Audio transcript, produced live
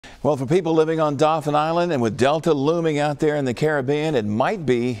Well, for people living on Dauphin Island and with Delta looming out there in the Caribbean, it might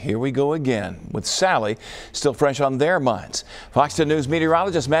be here we go again, with Sally still fresh on their minds. Fox 10 News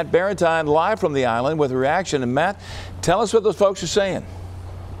meteorologist Matt Barentine live from the island with a reaction. And Matt, tell us what those folks are saying.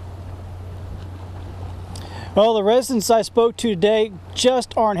 Well, the residents I spoke to today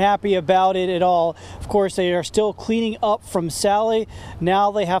just aren't happy about it at all. Of course, they are still cleaning up from Sally. Now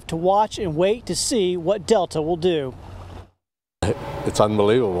they have to watch and wait to see what Delta will do. It's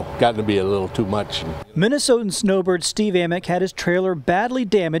unbelievable. Gotten to be a little too much. Minnesotan snowbird Steve Amick had his trailer badly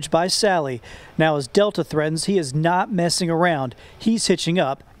damaged by Sally. Now as Delta threatens, he is not messing around. He's hitching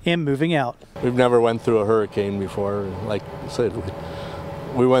up and moving out. We've never went through a hurricane before. Like I said,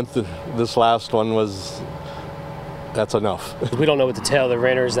 we went through this last one that's enough. We don't know what to tell the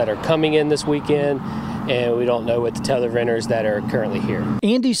renters that are coming in this weekend, and we don't know what to tell the renters that are currently here.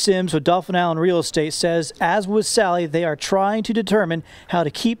 Andy Sims with Dauphin Island Real Estate says, as with Sally, they are trying to determine how to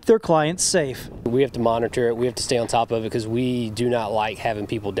keep their clients safe. We have to monitor it. We have to stay on top of it because we do not like having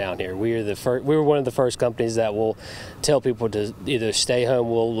people down here. We were one of the first companies that will tell people to either stay home,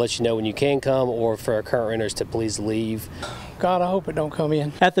 we'll let you know when you can come, or for our current renters to please leave. God, I hope it don't come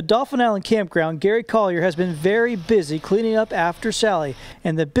in. At the Dauphin Island campground, Gary Collier has been very busy cleaning up after Sally,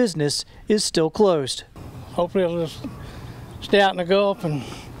 and the business is still closed. Hopefully it'll just stay out in the Gulf and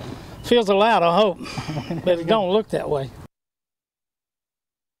fizzle out, I hope. But it don't look that way.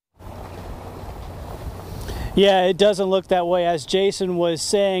 Yeah, it doesn't look that way, as Jason was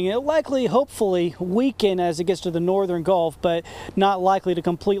saying. It likely, hopefully, weaken as it gets to the northern Gulf, but not likely to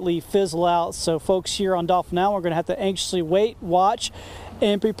completely fizzle out. So folks here on Dauphin Island are going to have to anxiously wait, watch,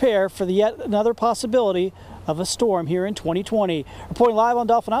 and prepare for yet another possibility of a storm here in 2020. Reporting live on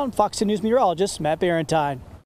Dauphin Island, Fox 10 News meteorologist Matt Barentine.